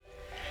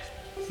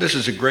This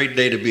is a great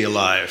day to be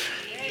alive.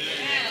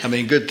 I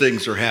mean, good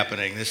things are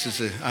happening.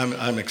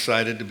 I'm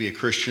excited to be a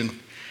Christian.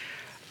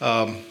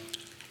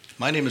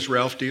 My name is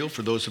Ralph Deal.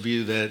 For those of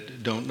you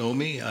that don't know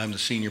me, I'm the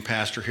senior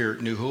pastor here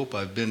at New Hope.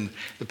 I've been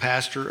the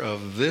pastor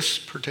of this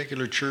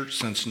particular church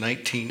since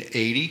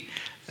 1980.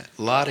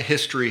 A lot of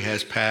history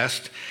has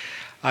passed.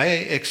 I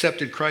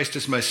accepted Christ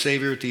as my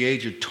Savior at the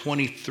age of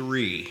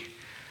 23.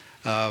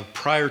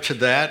 Prior to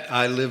that,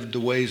 I lived the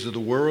ways of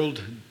the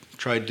world,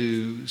 tried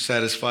to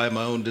satisfy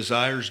my own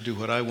desires, do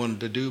what I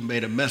wanted to do,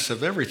 made a mess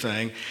of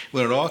everything.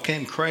 When it all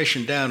came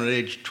crashing down at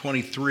age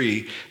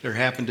 23, there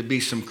happened to be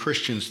some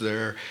Christians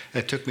there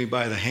that took me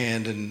by the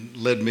hand and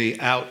led me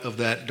out of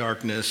that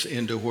darkness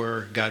into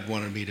where God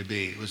wanted me to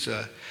be. It was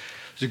a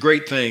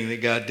great thing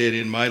that God did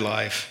in my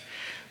life.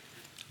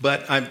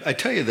 But I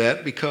tell you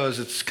that because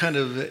it's kind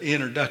of the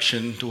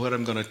introduction to what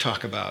I'm going to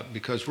talk about,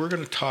 because we're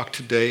going to talk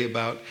today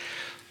about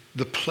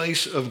the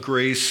place of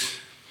grace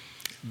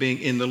being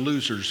in the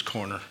loser's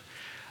corner.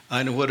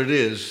 I know what it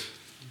is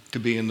to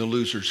be in the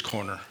loser's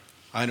corner.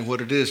 I know what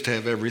it is to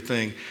have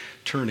everything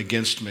turn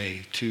against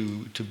me,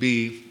 to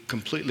be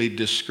completely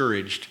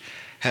discouraged,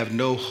 have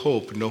no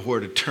hope, nowhere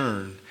to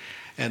turn.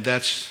 And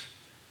that's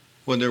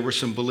when there were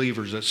some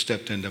believers that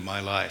stepped into my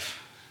life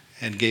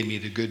and gave me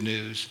the good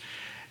news.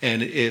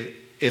 And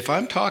if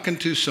I'm talking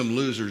to some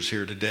losers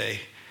here today,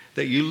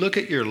 that you look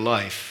at your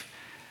life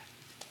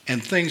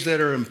and things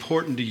that are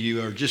important to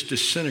you are just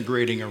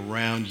disintegrating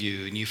around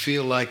you, and you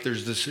feel like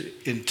there's this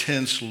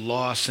intense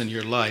loss in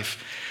your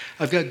life,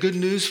 I've got good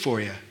news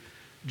for you.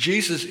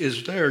 Jesus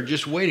is there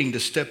just waiting to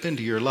step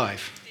into your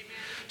life. Amen.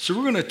 So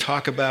we're going to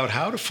talk about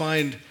how to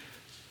find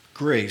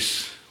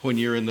grace when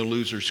you're in the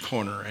loser's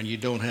corner and you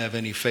don't have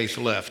any faith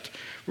left.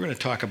 We're going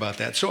to talk about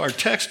that. So our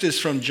text is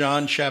from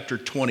John chapter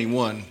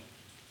 21.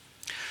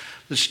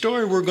 The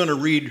story we're going to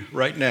read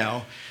right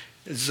now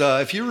is,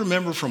 if you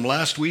remember from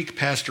last week,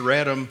 Pastor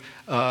Adam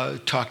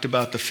talked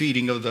about the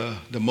feeding of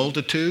the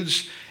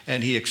multitudes,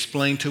 and he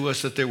explained to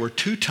us that there were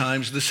 2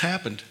 times this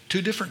happened,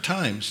 2 different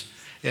times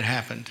it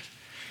happened.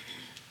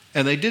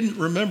 And they didn't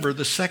remember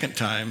the second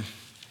time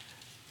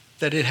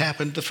that it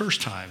happened the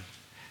first time.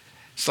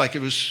 It's like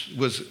it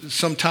was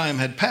some time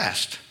had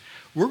passed.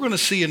 We're going to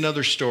see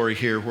another story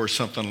here where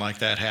something like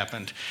that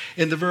happened.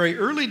 In the very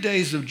early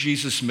days of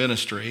Jesus'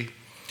 ministry,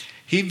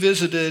 he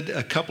visited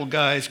a couple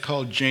guys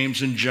called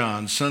James and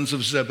John, sons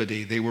of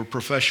Zebedee. They were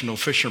professional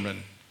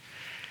fishermen.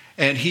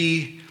 And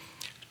he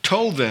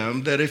told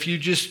them that if you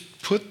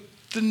just put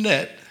the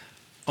net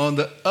on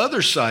the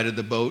other side of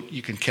the boat,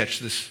 you can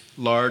catch this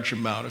large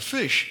amount of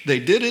fish. They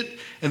did it,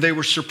 and they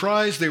were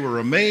surprised, they were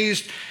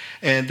amazed,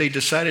 and they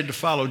decided to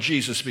follow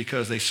Jesus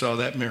because they saw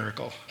that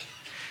miracle.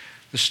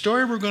 The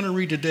story we're going to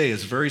read today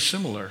is very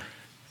similar.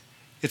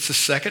 It's the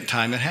second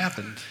time it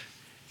happened.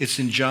 It's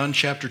in John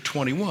chapter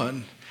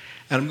 21.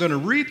 And I'm going to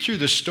read through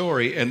the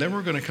story, and then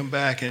we're going to come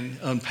back and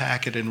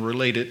unpack it and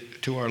relate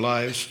it to our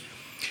lives.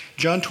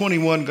 John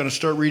 21, going to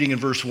start reading in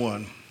verse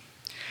 1.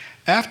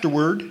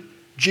 Afterward,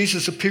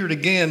 Jesus appeared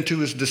again to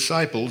his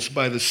disciples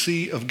by the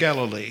Sea of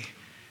Galilee.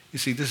 You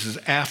see, this is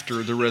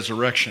after the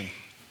resurrection.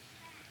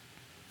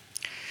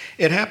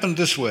 It happened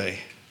this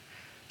way.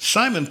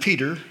 Simon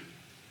Peter,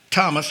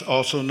 Thomas,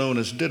 also known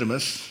as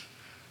Didymus,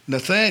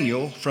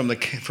 Nathanael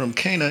from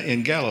Cana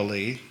in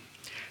Galilee,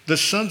 the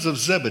sons of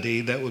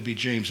Zebedee, that would be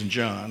James and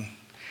John,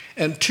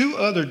 and 2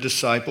 other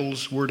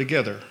disciples were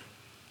together.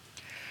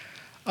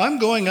 I'm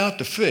going out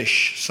to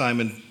fish,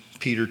 Simon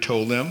Peter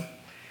told them,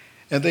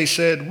 and they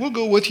said, we'll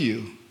go with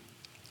you.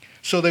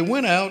 So they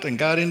went out and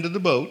got into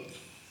the boat,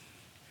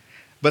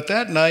 but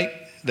that night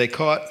they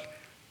caught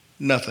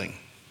nothing.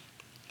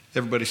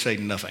 Everybody say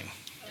nothing.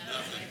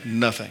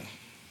 Nothing.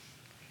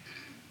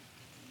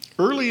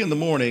 Early in the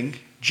morning,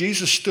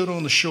 Jesus stood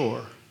on the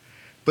shore,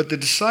 but the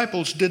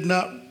disciples did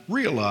not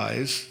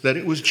realize that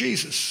it was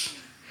Jesus.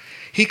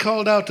 He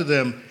called out to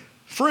them,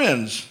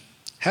 friends,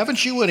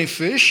 haven't you any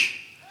fish?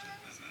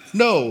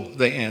 No,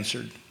 they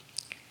answered.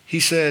 He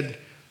said,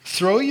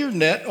 throw your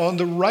net on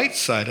the right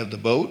side of the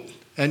boat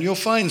and you'll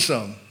find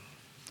some.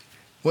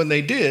 When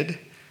they did,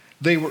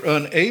 they were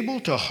unable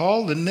to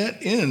haul the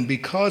net in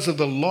because of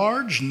the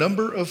large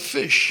number of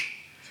fish.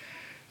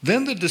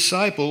 Then the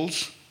disciple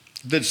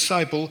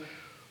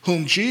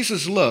whom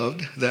Jesus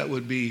loved, that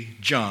would be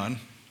John,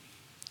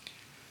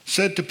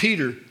 said to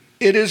Peter,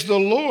 it is the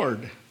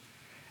Lord.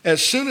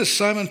 As soon as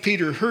Simon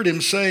Peter heard him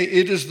say,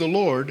 it is the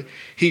Lord,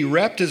 he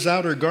wrapped his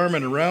outer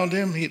garment around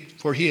him,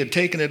 for he had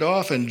taken it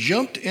off, and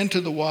jumped into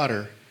the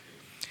water.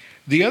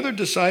 The other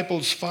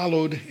disciples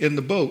followed in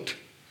the boat,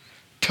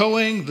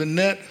 towing the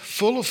net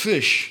full of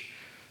fish,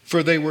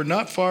 for they were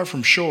not far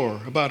from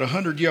shore, about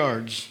 100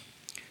 yards.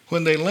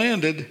 When they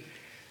landed,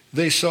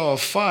 they saw a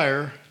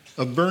fire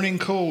of burning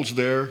coals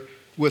there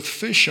with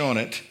fish on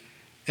it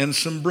and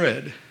some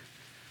bread.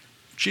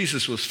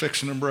 Jesus was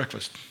fixing them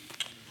breakfast.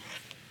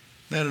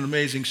 Isn't that an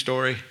amazing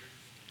story?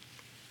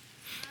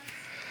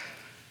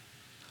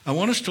 I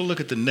want us to look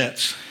at the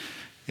nets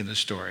in the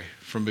story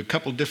from a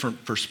couple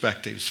different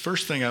perspectives.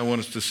 First thing I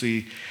want us to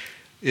see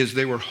is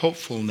they were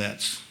hopeful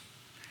nets.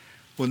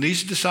 When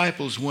these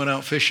disciples went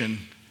out fishing,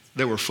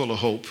 they were full of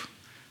hope,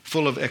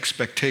 full of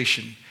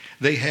expectation.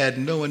 They had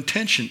no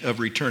intention of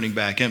returning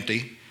back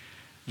empty.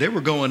 They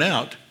were going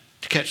out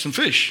to catch some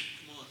fish.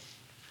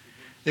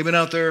 They've been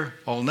out there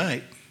all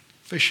night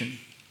fishing,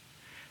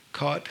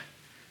 caught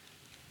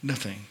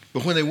nothing.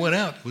 But when they went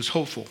out, it was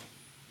hopeful,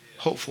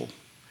 hopeful.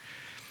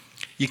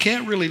 You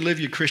can't really live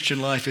your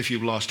Christian life if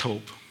you've lost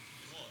hope.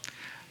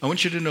 I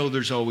want you to know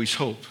there's always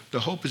hope.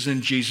 The hope is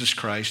in Jesus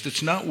Christ.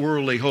 It's not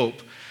worldly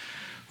hope.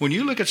 When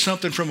you look at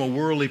something from a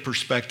worldly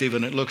perspective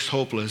and it looks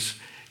hopeless,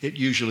 it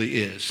usually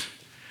is.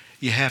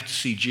 You have to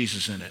see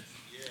Jesus in it.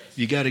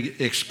 You got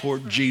to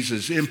import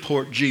Jesus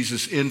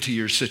into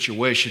your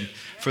situation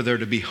for there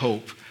to be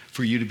hope,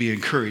 for you to be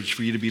encouraged,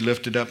 for you to be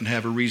lifted up and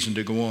have a reason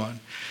to go on.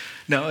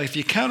 Now, if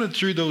you counted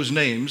through those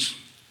names,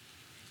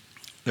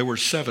 there were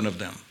 7 of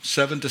them,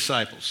 7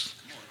 disciples.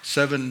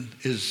 7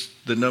 is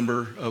the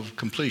number of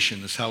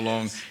completion. It's how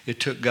long it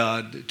took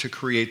God to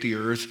create the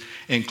earth,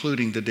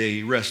 including the day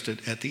he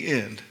rested at the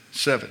end.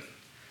 7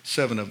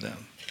 of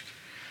them.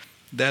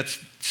 That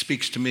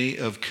speaks to me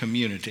of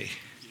community.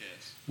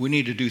 We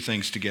need to do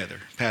things together.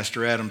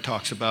 Pastor Adam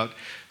talks about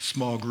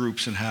small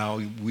groups and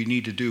how we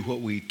need to do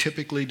what we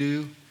typically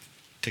do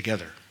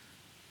together.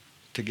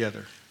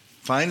 Together.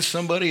 Find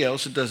somebody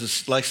else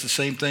that likes the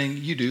same thing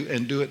you do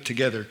and do it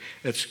together.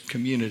 That's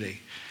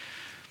community.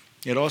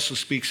 It also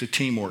speaks of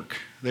teamwork.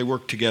 They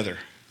worked together.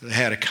 They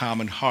had a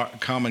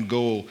common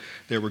goal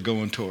they were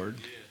going toward.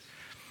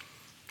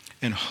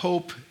 And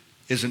hope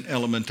is an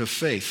element of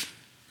faith.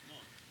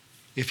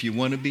 If you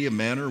want to be a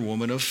man or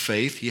woman of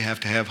faith, you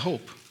have to have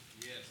hope.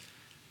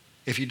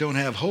 If you don't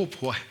have hope,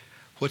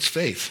 what's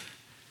faith?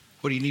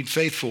 What do you need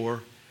faith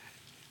for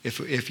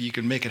if you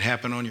can make it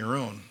happen on your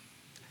own?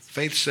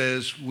 Faith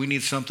says we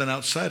need something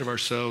outside of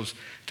ourselves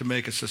to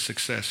make us a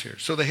success here.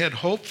 So they had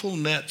hopeful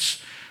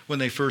nets when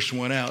they first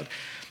went out.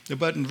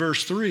 But in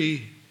verse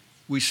 3,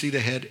 we see they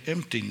had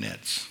empty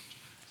nets.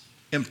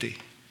 Empty.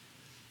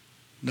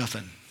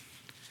 Nothing.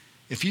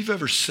 If you've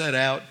ever set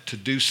out to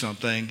do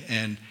something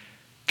and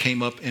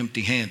came up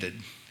empty-handed,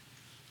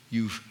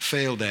 you've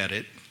failed at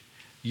it,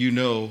 you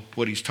know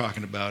what he's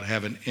talking about,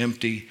 having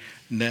empty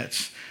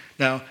nets.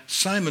 Now,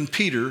 Simon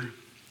Peter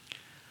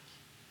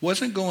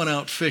wasn't going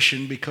out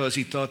fishing because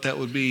he thought that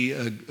would be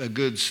a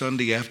good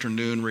Sunday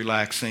afternoon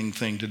relaxing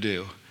thing to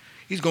do.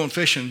 He's going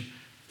fishing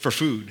for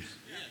food.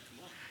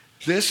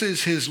 This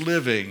is his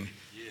living.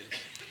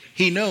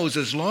 He knows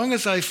as long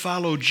as I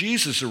follow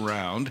Jesus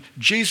around,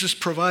 Jesus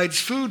provides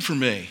food for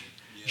me.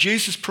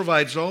 Jesus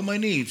provides all my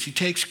needs. He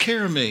takes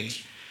care of me.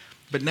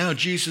 But now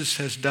Jesus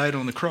has died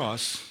on the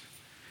cross.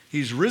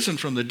 He's risen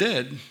from the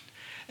dead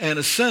and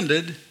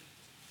ascended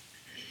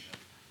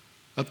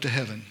up to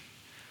heaven.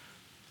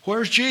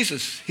 Where's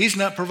Jesus? He's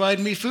not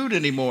providing me food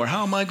anymore.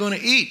 How am I going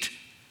to eat?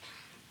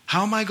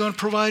 How am I going to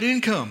provide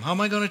income? How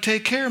am I going to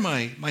take care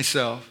of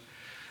myself?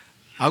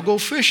 I'll go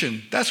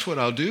fishing. That's what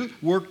I'll do.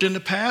 Worked in the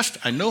past.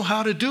 I know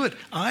how to do it.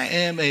 I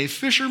am a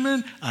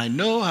fisherman. I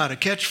know how to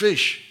catch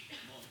fish.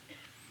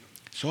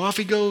 So off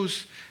he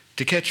goes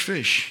to catch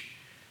fish.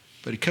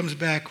 But he comes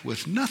back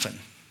with nothing.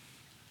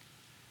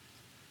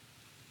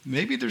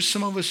 Maybe there's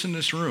some of us in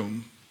this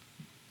room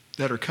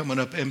that are coming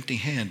up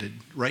empty-handed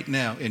right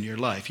now in your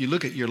life. You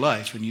look at your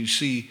life and you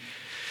see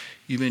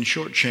you've been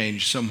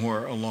shortchanged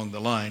somewhere along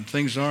the line.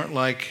 Things aren't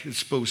like it's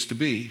supposed to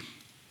be.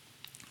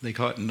 They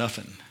caught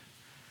nothing.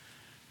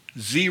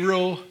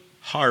 0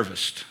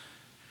 harvest.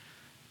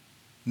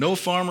 No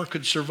farmer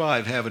could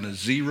survive having a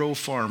 0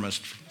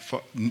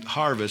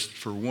 harvest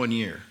for 1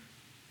 year.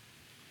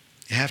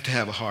 You have to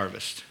have a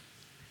harvest.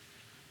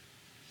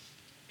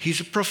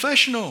 He's a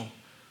professional.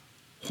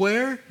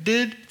 Where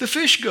did the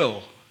fish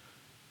go?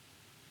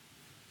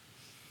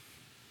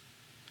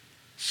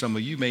 Some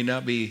of you may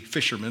not be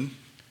fishermen,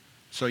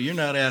 so you're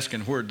not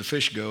asking where did the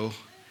fish go.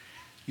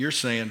 You're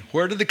saying,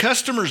 where did the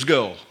customers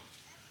go?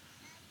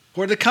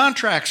 Where did the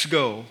contracts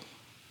go?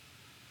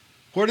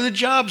 Where did the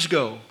jobs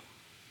go?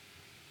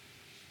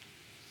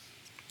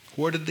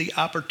 Where did the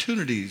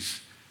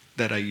opportunities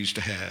that I used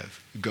to have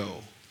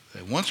go?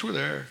 They once were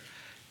there,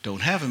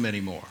 don't have them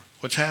anymore.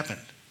 What's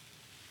happened?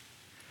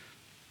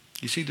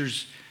 You see,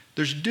 there's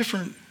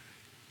different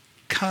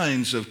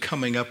kinds of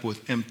coming up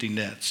with empty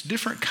nets,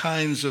 different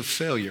kinds of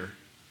failure.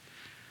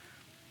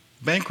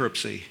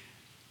 Bankruptcy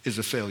is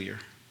a failure.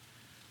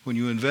 When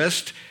you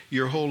invest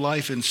your whole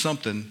life in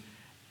something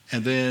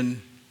and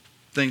then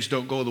things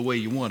don't go the way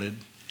you wanted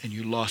and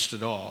you lost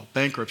it all.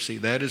 Bankruptcy,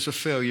 that is a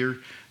failure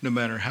no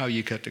matter how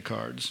you cut the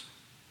cards.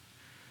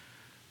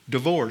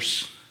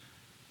 Divorce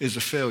is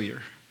a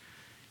failure.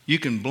 You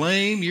can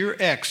blame your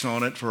ex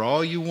on it for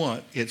all you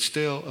want. It's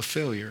still a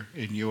failure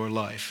in your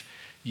life.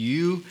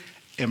 You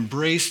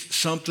embraced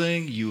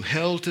something, you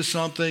held to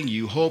something,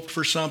 you hoped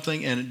for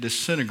something, and it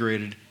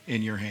disintegrated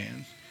in your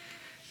hands.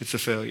 It's a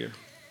failure.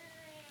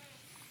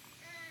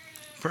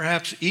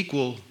 Perhaps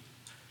equal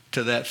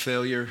to that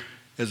failure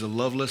is a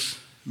loveless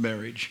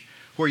marriage,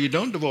 where you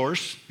don't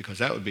divorce, because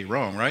that would be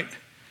wrong, right?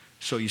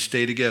 So you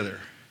stay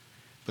together,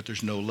 but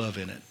there's no love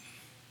in it.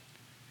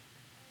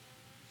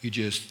 You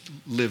just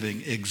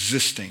living,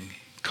 existing,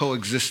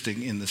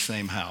 coexisting in the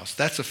same house.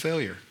 That's a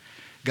failure.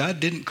 God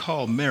didn't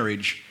call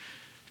marriage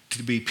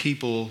to be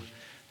people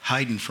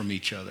hiding from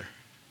each other.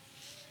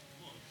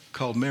 He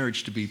called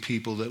marriage to be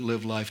people that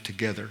live life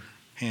together,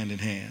 hand in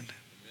hand.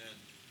 Amen.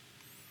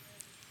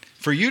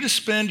 For you to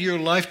spend your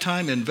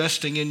lifetime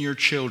investing in your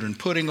children,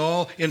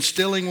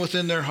 instilling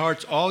within their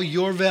hearts all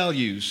your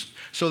values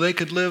so they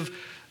could live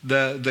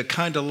the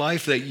kind of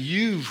life that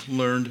you've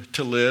learned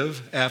to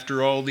live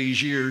after all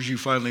these years. You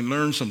finally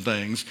learned some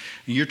things.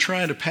 And you're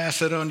trying to pass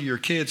that on to your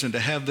kids, and to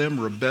have them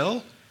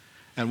rebel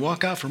and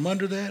walk out from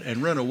under that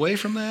and run away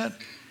from that,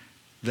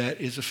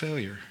 that is a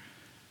failure.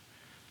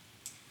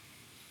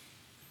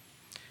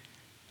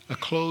 A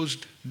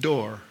closed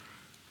door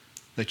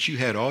that you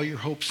had all your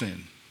hopes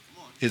in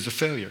is a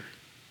failure.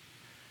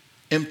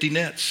 Empty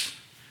nets.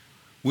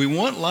 We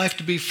want life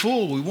to be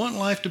full. We want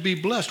life to be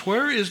blessed.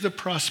 Where is the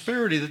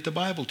prosperity that the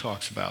Bible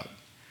talks about?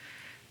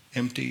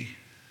 Empty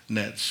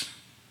nets.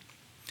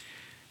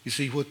 You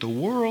see, what the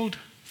world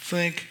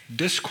think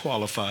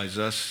disqualifies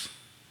us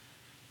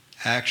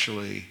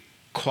actually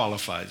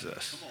qualifies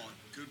us. Come on,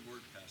 good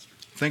word, Pastor.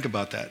 Think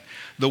about that.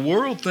 The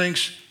world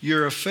thinks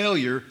you're a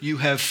failure, you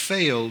have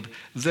failed,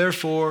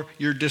 therefore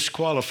you're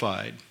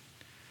disqualified.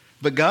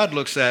 But God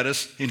looks at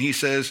us and he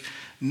says,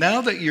 now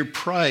that your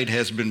pride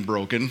has been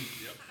broken,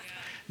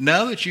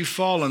 now that you've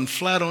fallen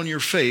flat on your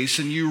face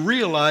and you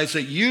realize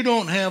that you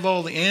don't have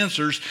all the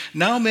answers,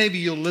 now maybe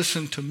you'll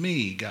listen to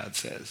me, God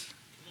says.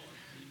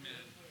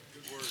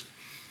 Good word.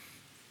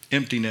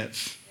 Empty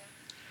nets.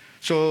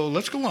 So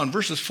let's go on.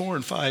 Verses 4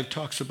 and 5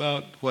 talks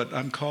about what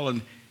I'm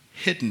calling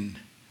hidden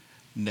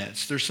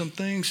nets. There's some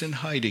things in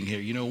hiding here.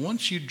 You know,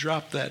 once you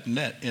drop that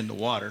net in the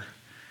water,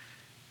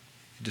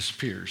 it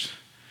disappears.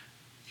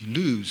 You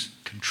lose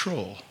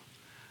control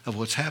of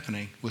what's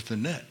happening with the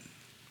net.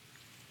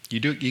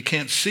 You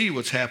can't see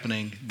what's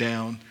happening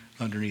down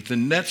underneath. The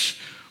nets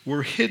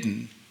were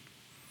hidden.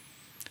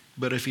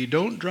 But if you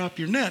don't drop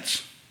your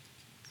nets,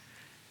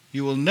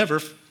 you will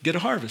never get a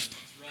harvest.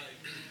 Right.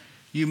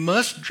 You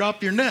must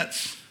drop your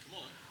nets.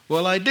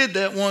 Well, I did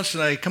that once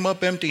and I come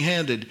up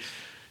empty-handed.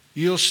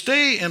 You'll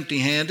stay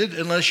empty-handed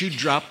unless you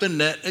drop the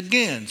net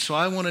again. So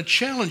I want to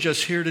challenge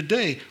us here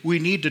today. We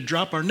need to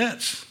drop our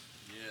nets.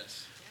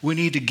 Yes. We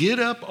need to get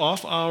up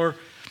off our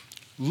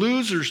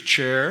loser's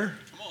chair.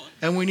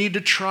 And we need to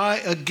try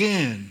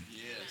again.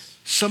 Yes.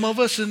 Some of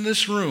us in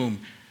this room,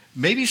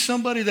 maybe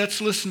somebody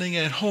that's listening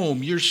at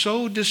home, you're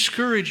so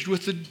discouraged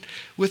with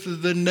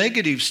the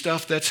negative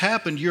stuff that's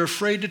happened, you're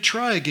afraid to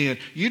try again.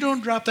 You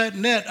don't drop that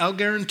net, I'll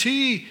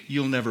guarantee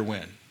you'll never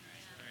win.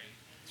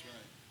 That's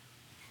right.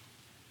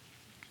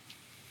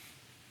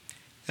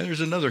 And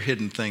there's another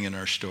hidden thing in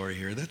our story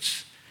here.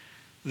 That's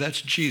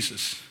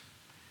Jesus.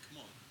 Come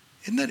on.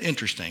 Isn't that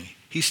interesting?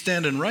 He's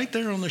standing right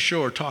there on the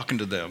shore talking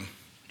to them.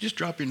 Just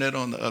drop your net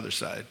on the other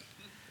side.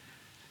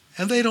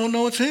 And they don't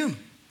know it's him.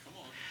 Come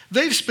on.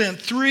 They've spent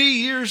 3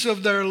 years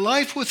of their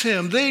life with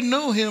him. They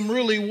know him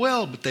really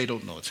well, but they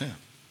don't know it's him.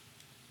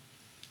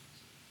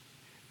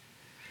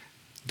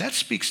 That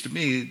speaks to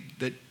me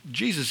that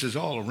Jesus is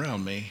all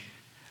around me.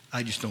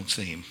 I just don't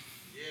see him.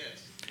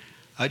 Yes.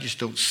 I just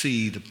don't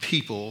see the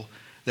people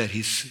that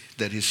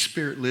his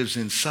spirit lives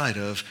inside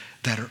of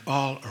that are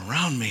all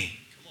around me.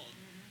 Come on.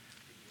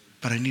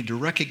 But I need to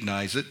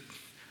recognize it,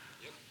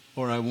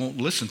 or I won't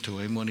listen to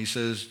him when he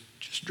says,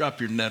 just drop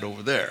your net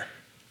over there.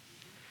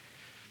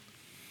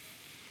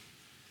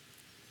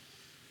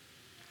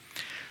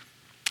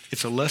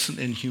 It's a lesson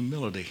in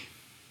humility.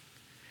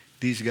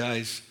 These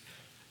guys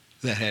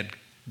that had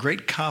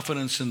great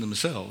confidence in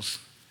themselves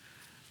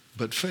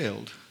but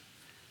failed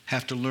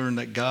have to learn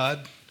that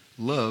God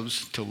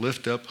loves to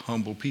lift up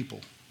humble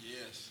people.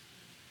 Yes.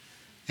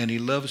 And he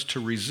loves to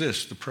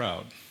resist the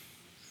proud.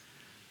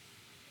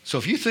 So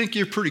if you think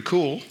you're pretty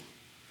cool,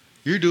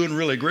 you're doing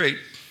really great,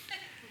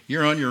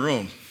 you're on your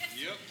own.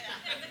 Yep.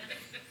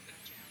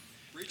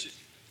 Preach it.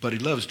 But he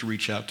loves to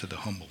reach out to the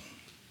humble.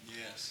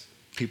 Yes.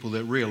 People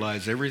that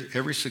realize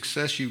every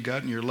success you've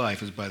got in your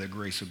life is by the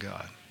grace of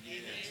God. Yes.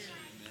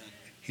 Amen.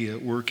 He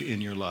at work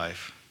in your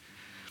life.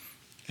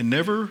 And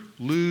never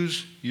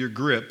lose your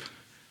grip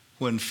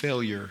when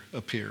failure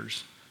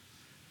appears.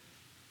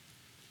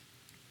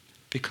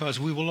 Because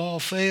we will all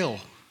fail.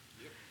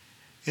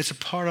 It's a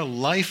part of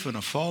life in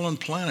a fallen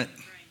planet.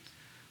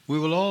 We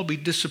will all be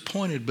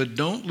disappointed, but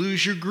don't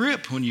lose your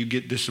grip when you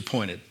get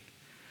disappointed.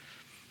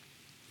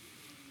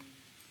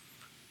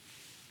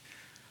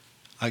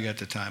 I got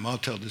the time. I'll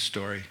tell this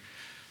story.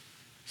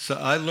 So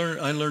I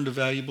learned a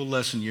valuable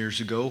lesson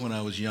years ago when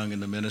I was young in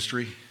the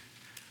ministry.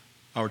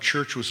 Our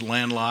church was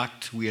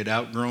landlocked. We had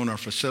outgrown our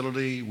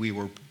facility. We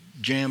were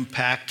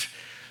jam-packed,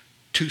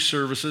 2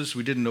 services.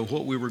 We didn't know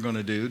what we were going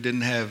to do.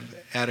 Didn't have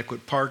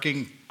adequate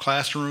parking,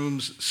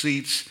 classrooms,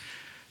 seats.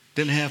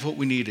 Didn't have what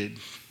we needed.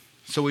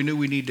 So we knew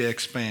we needed to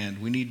expand.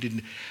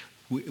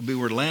 We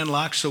were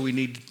landlocked, so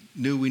we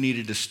knew we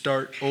needed to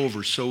start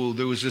over. So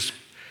there was this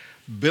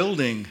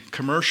building,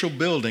 commercial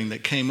building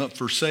that came up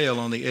for sale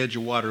on the edge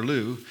of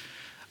Waterloo.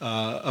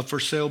 up for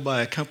sale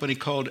by a company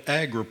called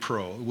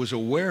AgriPro. It was a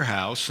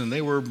warehouse, and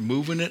they were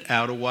moving it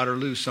out of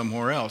Waterloo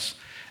somewhere else.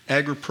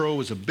 AgriPro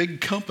was a big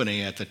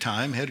company at the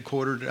time,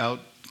 headquartered out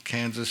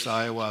Kansas,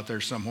 Iowa, out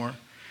there somewhere.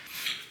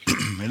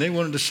 And they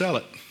wanted to sell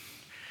it.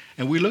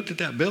 And we looked at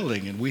that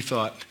building, and we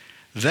thought,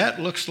 that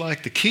looks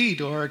like the key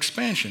to our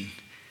expansion.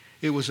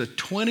 It was a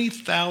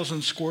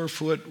 20,000 square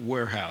foot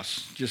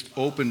warehouse, just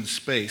open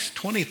space,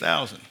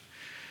 20,000.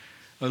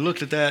 I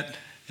looked at that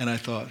and I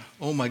thought,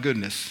 oh my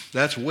goodness,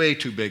 that's way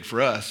too big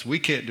for us. We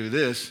can't do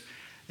this.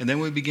 And then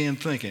we began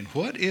thinking,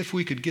 what if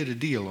we could get a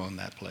deal on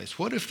that place?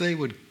 What if they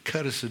would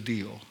cut us a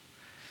deal?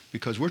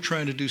 Because we're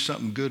trying to do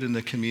something good in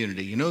the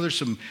community. You know, there's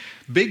some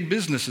big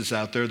businesses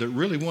out there that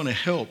really want to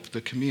help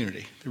the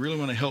community. They really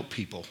want to help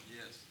people.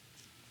 Yes.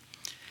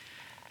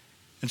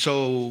 And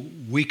so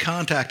we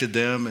contacted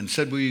them and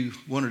said we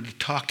wanted to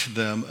talk to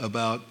them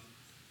about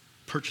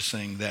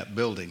purchasing that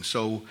building.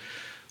 So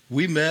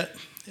we met.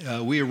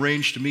 We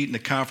arranged to meet in the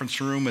conference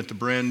room at the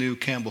brand new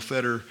Campbell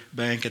Fetter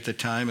Bank at the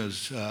time. It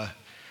was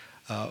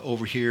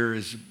over here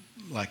is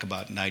like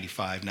about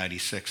 95,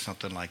 96,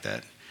 something like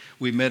that.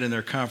 We met in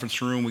their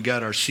conference room. We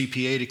got our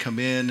CPA to come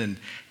in and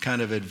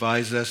kind of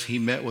advise us. He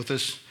met with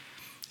us,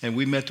 and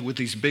we met with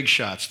these big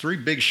shots. 3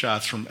 big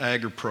shots from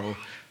AgriPro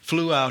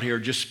flew out here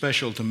just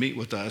special to meet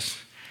with us,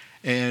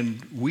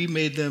 and we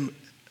made them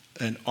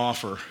an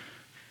offer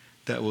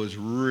that was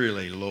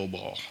really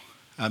lowball.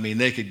 I mean,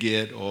 they could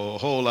get a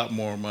whole lot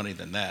more money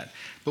than that.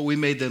 But we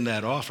made them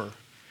that offer.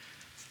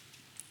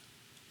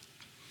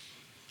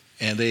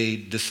 And they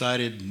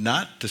decided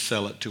not to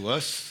sell it to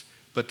us,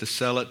 but to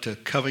sell it to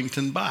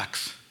Covington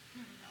Box.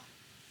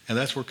 And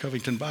that's where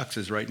Covington Box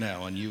is right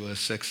now on US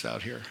 6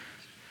 out here.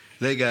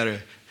 They got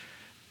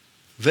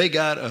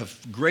a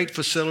great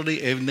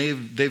facility, and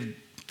they've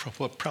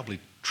probably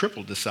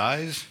tripled the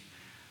size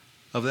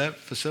of that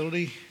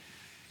facility,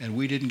 and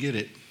we didn't get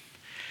it.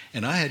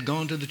 And I had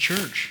gone to the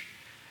church.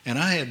 And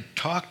I had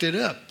talked it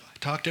up. I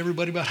talked to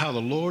everybody about how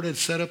the Lord had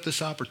set up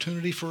this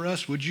opportunity for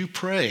us. Would you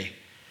pray?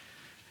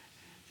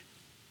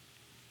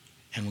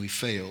 And we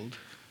failed.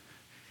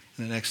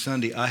 And the next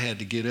Sunday, I had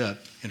to get up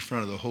in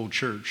front of the whole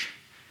church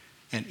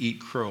and eat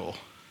crow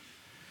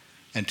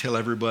and tell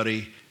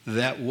everybody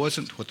that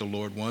wasn't what the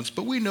Lord wants,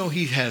 but we know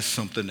He has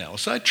something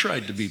else. I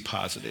tried to be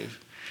positive.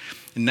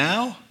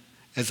 Now,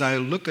 as I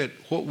look at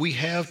what we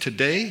have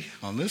today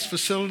on this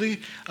facility,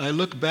 I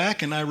look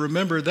back and I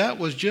remember that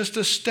was just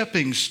a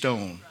stepping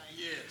stone.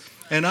 Yes.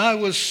 And I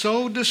was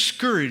so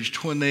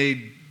discouraged when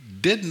they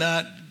did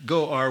not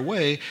go our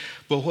way.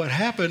 But what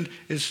happened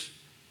is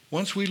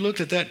once we looked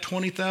at that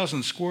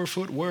 20,000 square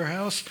foot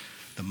warehouse,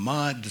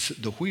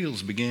 the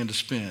wheels began to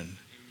spin. Amen.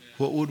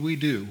 What would we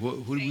do?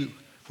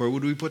 Where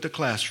would we put the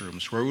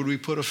classrooms? Where would we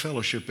put a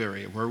fellowship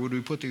area? Where would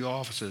we put the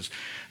offices?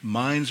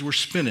 Minds were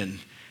spinning.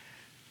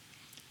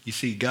 You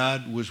see,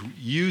 God was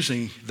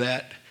using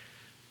that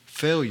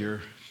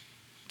failure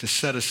to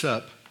set us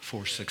up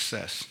for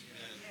success.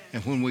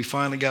 And when we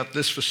finally got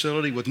this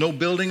facility with no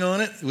building on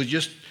it, it was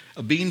just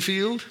a bean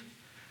field,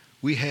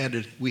 we had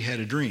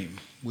a dream.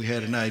 We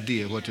had an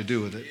idea what to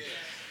do with it.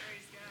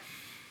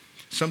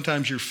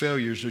 Sometimes your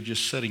failures are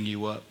just setting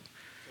you up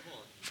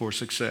for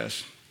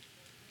success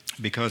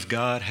because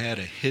God had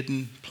a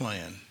hidden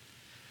plan.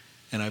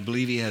 And I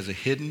believe He has a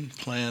hidden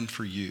plan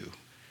for you.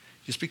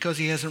 Just because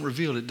He hasn't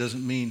revealed it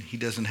doesn't mean He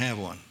doesn't have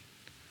one.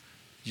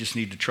 You just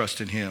need to trust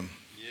in Him.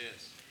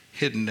 Yes.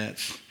 Hidden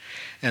nets.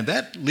 And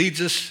that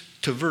leads us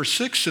to verse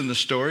 6 in the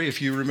story.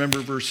 If you remember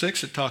verse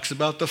 6, it talks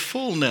about the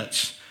full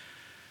nets.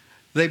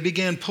 They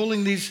began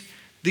pulling these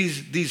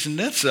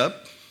nets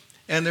up,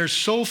 and they're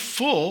so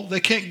full they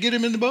can't get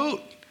them in the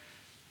boat.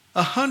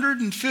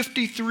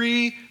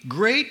 153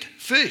 great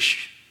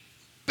fish,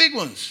 big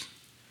ones.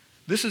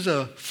 This is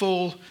a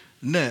full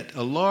net,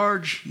 a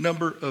large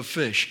number of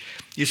fish.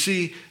 You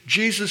see,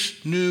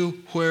 Jesus knew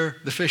where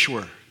the fish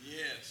were.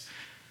 Yes.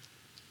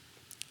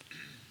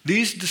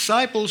 These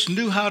disciples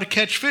knew how to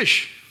catch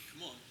fish.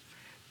 Come on.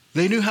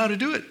 They knew how to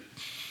do it,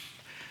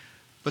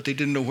 but they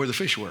didn't know where the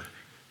fish were.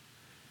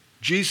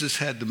 Jesus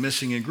had the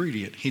missing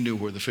ingredient. He knew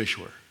where the fish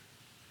were.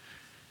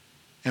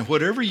 And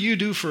whatever you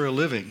do for a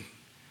living,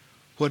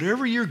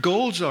 whatever your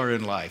goals are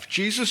in life,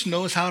 Jesus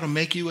knows how to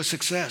make you a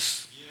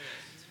success.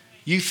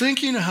 You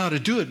think you know how to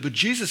do it, but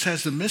Jesus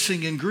has the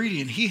missing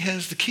ingredient. He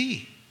has the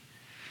key.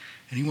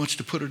 And He wants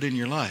to put it in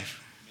your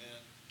life. Amen.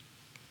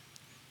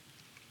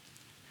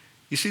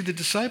 You see, the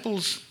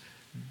disciples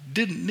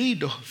didn't need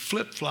to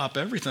flip-flop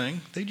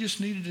everything. They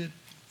just needed to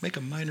make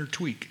a minor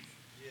tweak.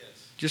 Yes.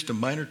 Just a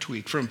minor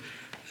tweak.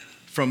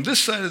 From this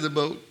side of the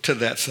boat to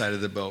that side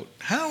of the boat.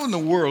 How in the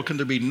world can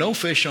there be no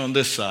fish on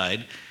this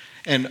side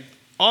and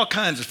all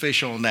kinds of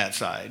fish on that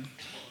side?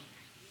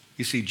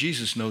 You see,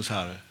 Jesus knows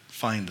how to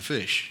find the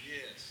fish.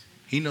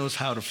 He knows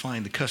how to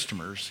find the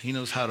customers. He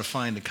knows how to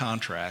find the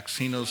contracts.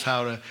 He knows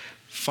how to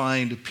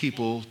find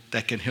people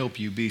that can help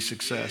you be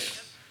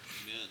success.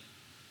 Amen.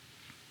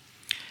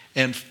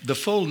 And the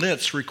full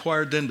nets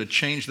required them to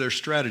change their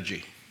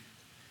strategy.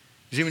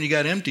 You see, when you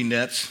got empty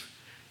nets,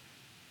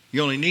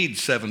 you only need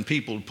 7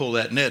 people to pull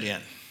that net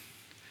in.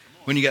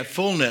 When you got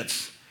full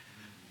nets,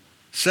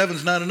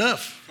 7's not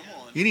enough.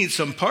 Come on. You need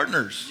some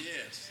partners.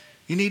 Yes.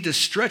 You need to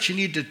stretch. You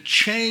need to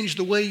change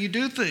the way you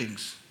do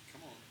things.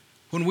 Come on.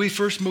 When we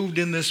first moved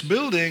in this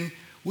building,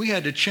 we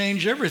had to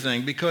change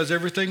everything because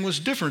everything was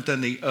different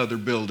than the other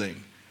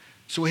building.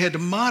 So we had to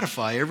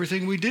modify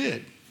everything we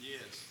did.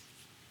 Yes.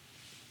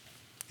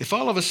 If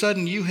all of a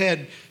sudden you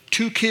had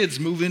 2 kids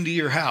move into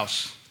your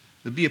house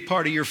to be a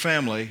part of your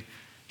family,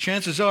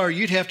 chances are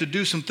you'd have to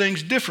do some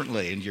things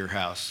differently in your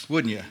house,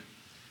 wouldn't you?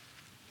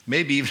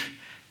 Maybe even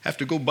have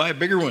to go buy a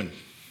bigger one.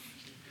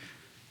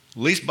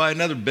 At least buy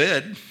another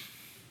bed.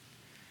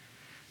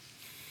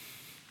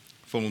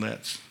 Full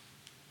nets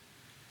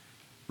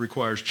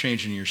requires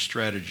changing your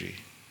strategy.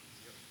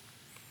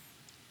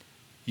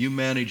 You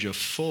manage a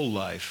full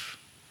life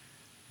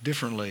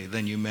differently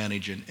than you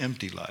manage an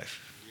empty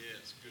life.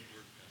 Yes. Good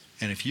word,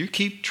 Pastor. And if you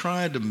keep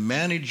trying to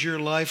manage your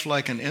life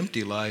like an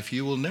empty life,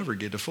 you will never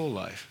get a full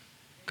life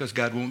because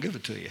God won't give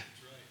it to you. That's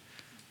right.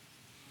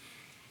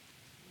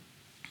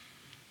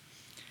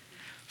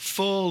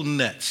 Full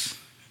nets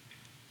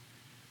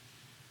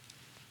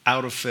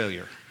out of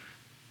failure,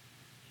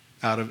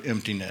 out of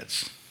empty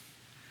nets.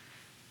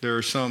 There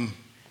are some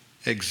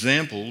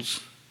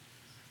examples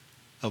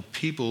of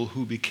people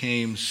who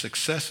became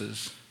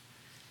successes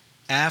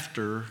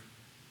after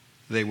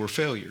they were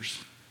failures.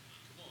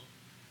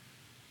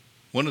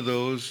 One of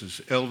those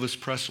is Elvis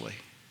Presley.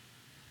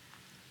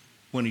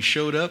 When he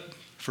showed up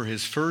for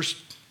his first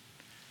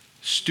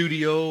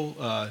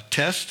studio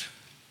test,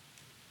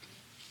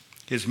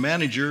 his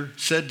manager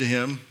said to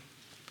him,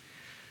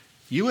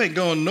 "You ain't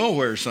going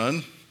nowhere,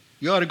 son.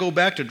 You ought to go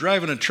back to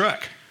driving a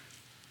truck."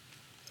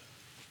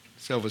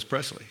 It's Elvis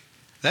Presley.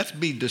 That's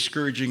be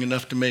discouraging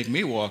enough to make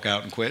me walk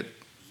out and quit.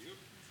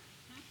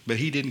 But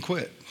he didn't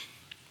quit.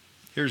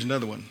 Here's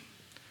another one.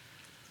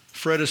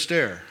 Fred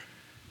Astaire.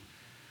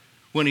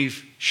 When he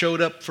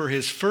showed up for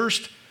his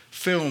first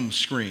film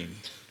screen,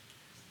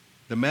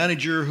 the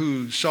manager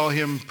who saw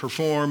him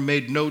perform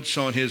made notes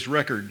on his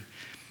record.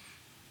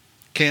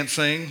 Can't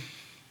sing,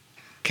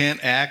 can't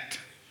act,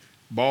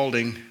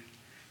 balding,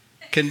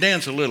 can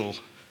dance a little.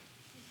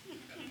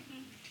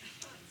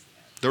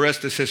 The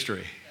rest is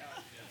history.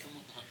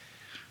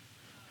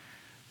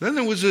 Then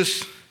there was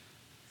this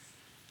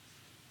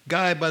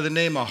guy by the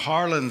name of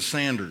Harlan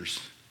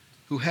Sanders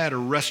who had a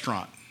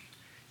restaurant,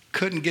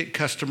 couldn't get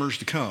customers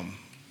to come,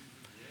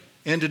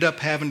 ended up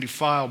having to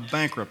file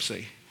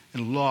bankruptcy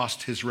and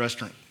lost his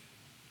restaurant.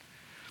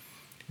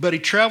 But he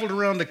traveled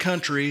around the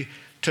country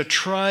to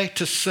try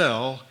to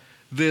sell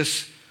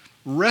this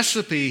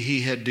recipe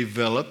he had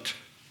developed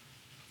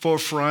for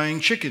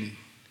frying chicken,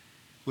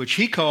 which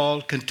he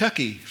called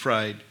Kentucky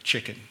Fried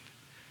Chicken.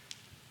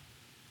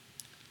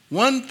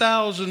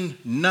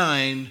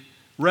 1,009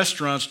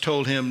 restaurants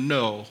told him,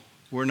 "No,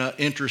 we're not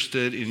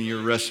interested in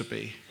your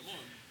recipe."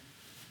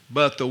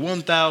 But the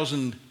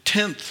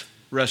 1,010th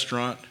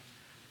restaurant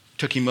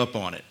took him up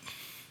on it.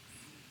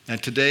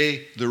 And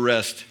today, the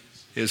rest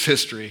is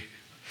history.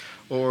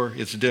 Or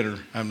it's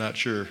dinner. I'm not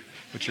sure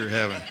what you're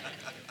having.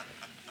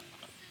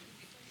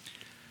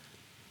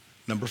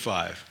 Number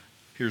 5.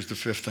 Here's the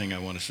 5th thing I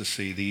want us to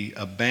see, the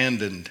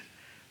abandoned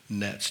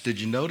nets. Did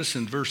you notice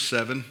in verse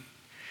 7?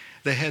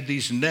 They had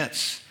these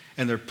nets,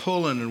 and they're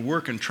pulling and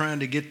working, trying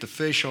to get the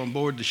fish on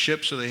board the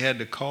ship, so they had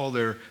to call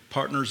their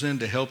partners in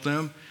to help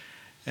them.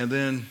 And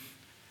then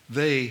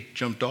they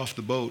jumped off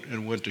the boat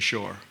and went to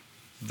shore.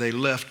 They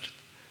left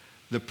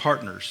the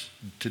partners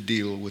to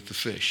deal with the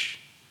fish.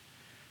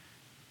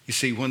 You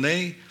see, when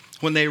they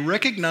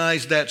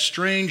recognized that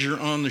stranger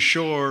on the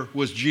shore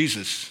was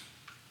Jesus,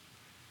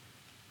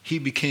 he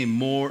became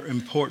more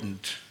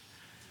important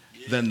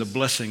than the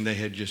blessing they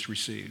had just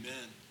received.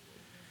 Amen.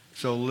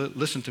 So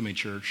listen to me,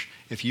 church.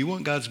 If you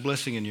want God's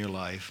blessing in your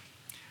life,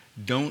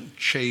 don't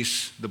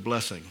chase the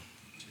blessing.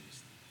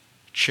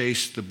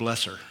 Chase the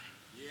blesser.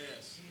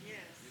 Yes.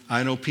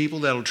 I know people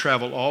that will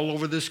travel all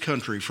over this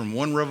country from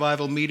one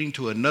revival meeting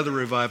to another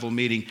revival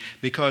meeting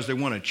because they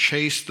want to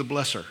chase the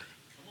blesser.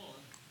 Come on.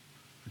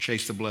 Or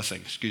chase the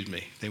blessing, excuse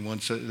me. They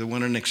want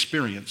an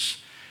experience.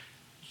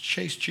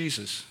 Chase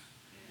Jesus.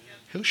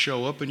 He'll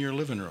show up in your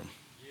living room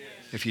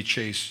if you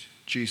chase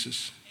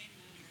Jesus.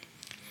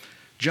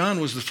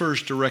 John was the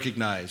first to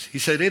recognize. He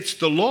said, "It's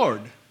the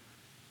Lord."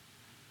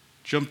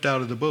 Jumped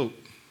out of the boat.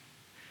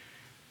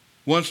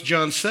 Once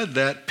John said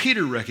that,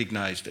 Peter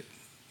recognized it.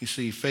 You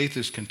see, faith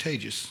is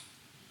contagious.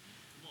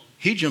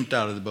 He jumped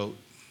out of the boat.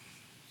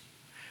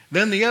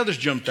 Then the others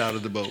jumped out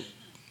of the boat.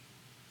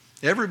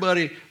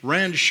 Everybody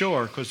ran to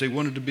shore because they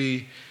wanted to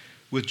be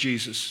with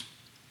Jesus.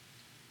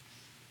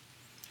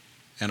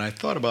 And I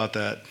thought about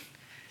that.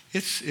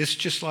 It's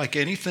just like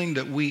anything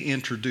that we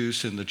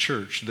introduce in the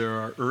church. There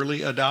are early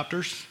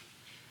adopters,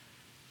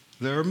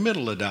 there are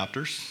middle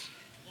adopters,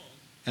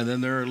 and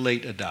then there are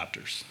late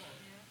adopters.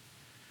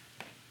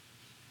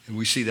 And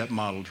we see that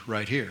modeled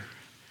right here.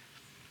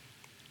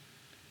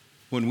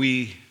 When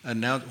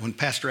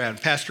Pastor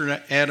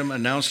Adam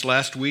announced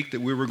last week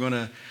that we were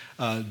going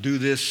to do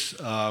this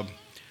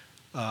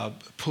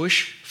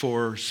push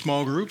for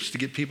small groups, to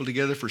get people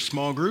together for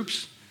small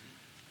groups,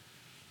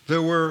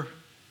 there were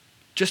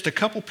just a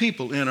couple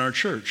people in our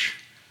church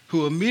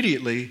who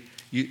immediately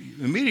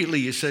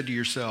you said to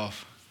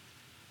yourself,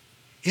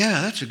 yeah,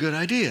 that's a good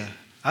idea.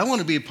 I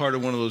want to be a part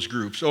of one of those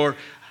groups. Or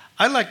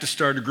I'd like to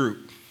start a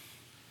group.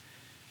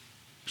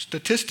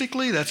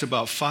 Statistically, that's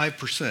about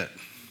 5%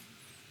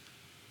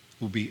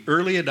 will be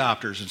early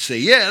adopters and say,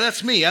 yeah,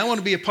 that's me. I want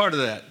to be a part of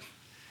that.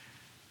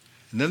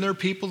 And then there are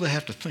people that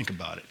have to think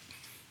about it.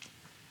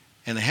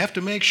 And they have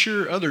to make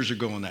sure others are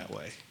going that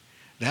way.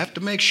 They have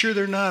to make sure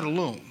they're not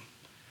alone.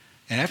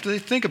 And after they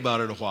think about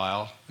it a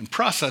while and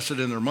process it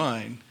in their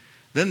mind,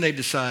 then they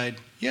decide,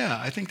 yeah,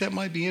 I think that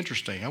might be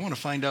interesting. I want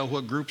to find out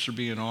what groups are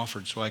being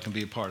offered so I can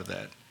be a part of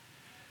that.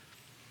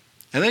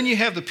 And then you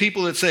have the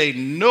people that say,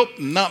 nope,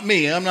 not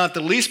me. I'm not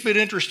the least bit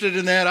interested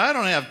in that. I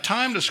don't have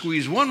time to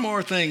squeeze one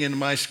more thing into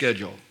my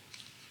schedule.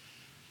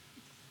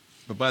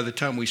 But by the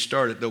time we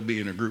start it, they'll be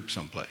in a group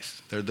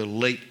someplace. They're the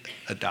late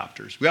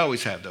adopters. We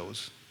always have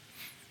those.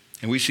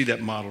 And we see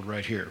that modeled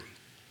right here.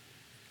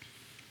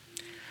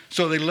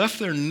 So they left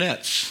their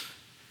nets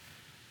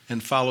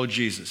and followed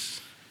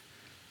Jesus.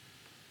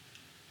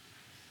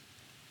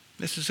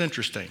 This is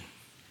interesting.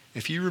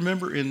 If you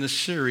remember in this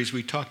series,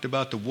 we talked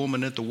about the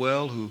woman at the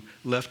well who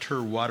left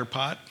her water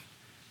pot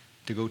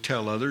to go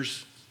tell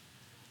others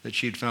that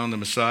she had found the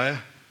Messiah.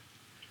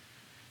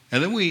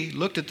 And then we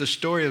looked at the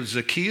story of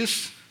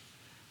Zacchaeus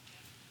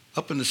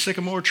up in the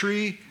sycamore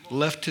tree,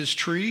 left his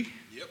tree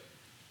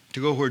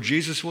to go where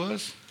Jesus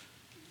was.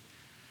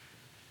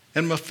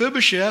 And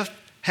Mephibosheth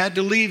had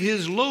to leave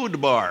his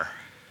Lodebar.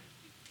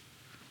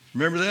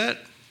 Remember that?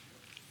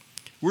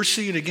 We're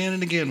seeing again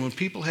and again when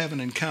people have an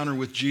encounter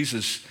with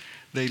Jesus,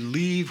 they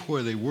leave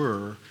where they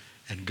were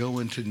and go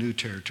into new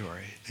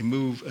territory. They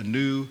move a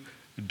new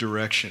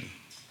direction.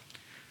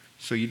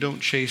 So you don't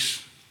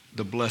chase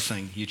the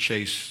blessing, you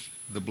chase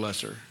the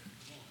blesser.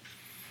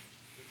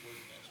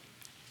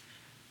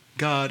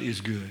 God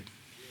is good.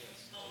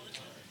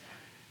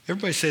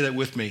 Everybody say that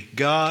with me.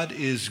 God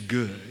is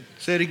good.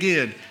 Say it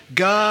again.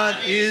 God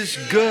is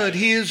good.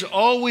 He is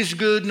always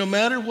good no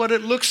matter what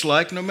it looks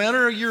like, no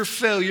matter your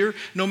failure,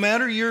 no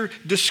matter your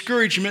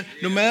discouragement,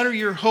 no matter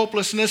your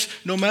hopelessness,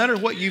 no matter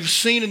what you've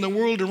seen in the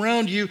world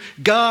around you,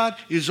 God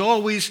is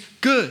always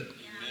good.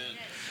 Amen.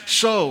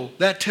 So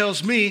that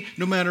tells me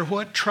no matter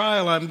what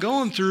trial I'm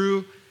going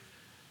through,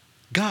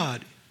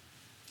 God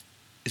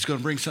is going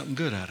to bring something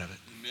good out of it.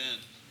 Amen.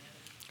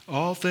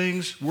 All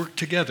things work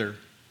together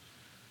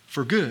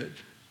for good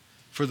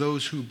for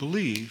those who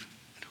believe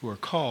and who are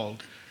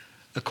called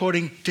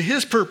according to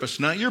his purpose,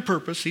 not your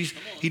purpose.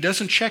 He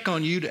doesn't check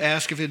on you to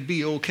ask if it'd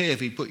be okay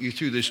if he put you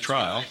through this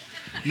trial.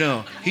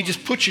 No, he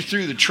just puts you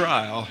through the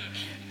trial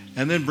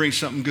and then brings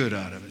something good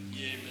out of it.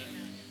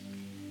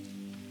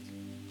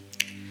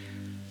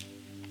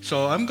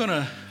 So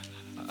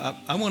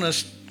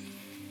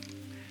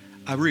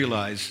I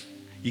realize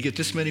you get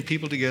this many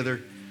people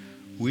together,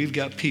 we've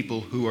got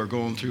people who are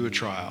going through a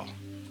trial.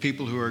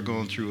 People who are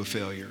going through a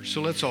failure. So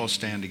let's all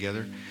stand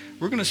together.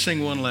 We're going to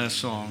sing one last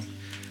song.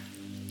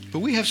 But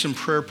we have some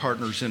prayer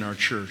partners in our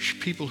church,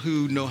 people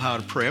who know how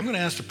to pray. I'm going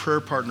to ask the prayer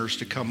partners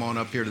to come on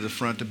up here to the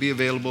front to be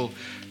available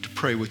to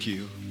pray with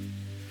you.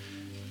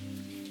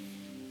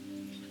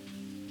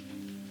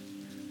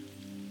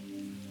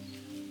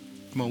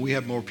 Come on, we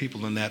have more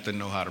people than that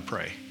know how to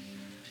pray.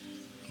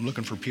 I'm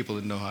looking for people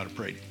that know how to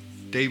pray.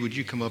 Dave, would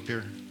you come up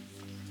here?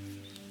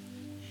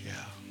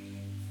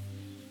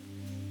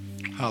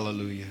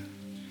 Hallelujah.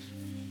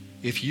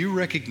 If you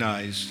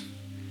recognize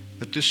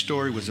that this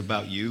story was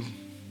about you,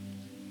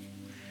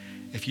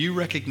 if you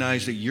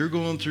recognize that you're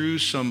going through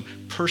some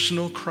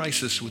personal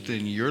crisis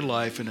within your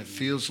life and it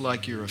feels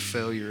like you're a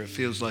failure, it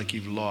feels like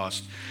you've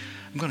lost,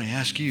 I'm going to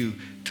ask you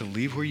to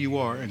leave where you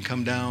are and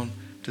come down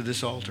to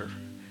this altar.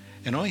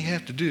 And all you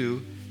have to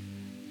do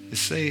is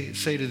say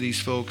to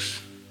these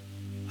folks,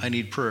 I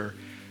need prayer.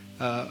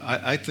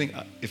 I think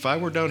if I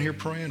were down here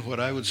praying, what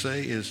I would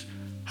say is,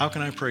 how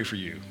can I pray for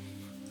you?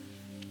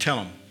 Tell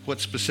them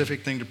what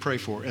specific thing to pray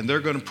for, and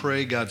they're going to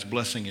pray God's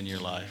blessing in your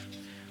life.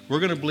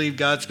 We're going to believe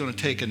God's going to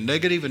take a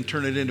negative and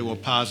turn it into a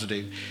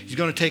positive. He's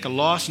going to take a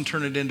loss and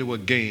turn it into a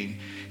gain.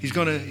 He's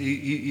going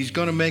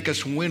to make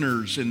us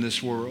winners in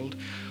this world.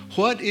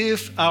 What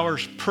if our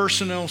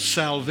personal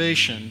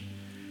salvation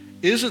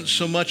isn't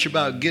so much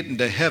about getting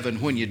to heaven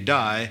when you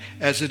die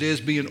as it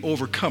is being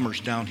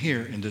overcomers down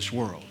here in this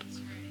world?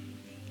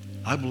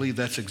 I believe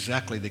that's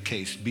exactly the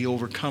case. Be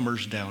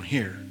overcomers down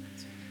here.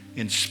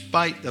 In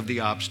spite of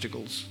the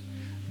obstacles.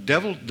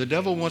 The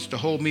devil wants to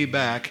hold me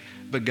back,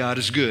 but God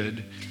is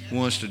good. He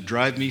wants to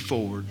drive me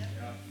forward.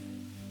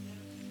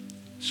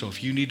 So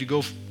if you need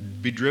to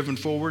be driven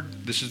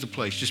forward, this is the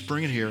place. Just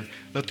bring it here.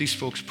 Let these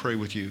folks pray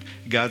with you.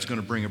 God's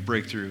going to bring a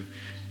breakthrough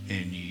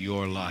in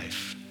your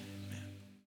life.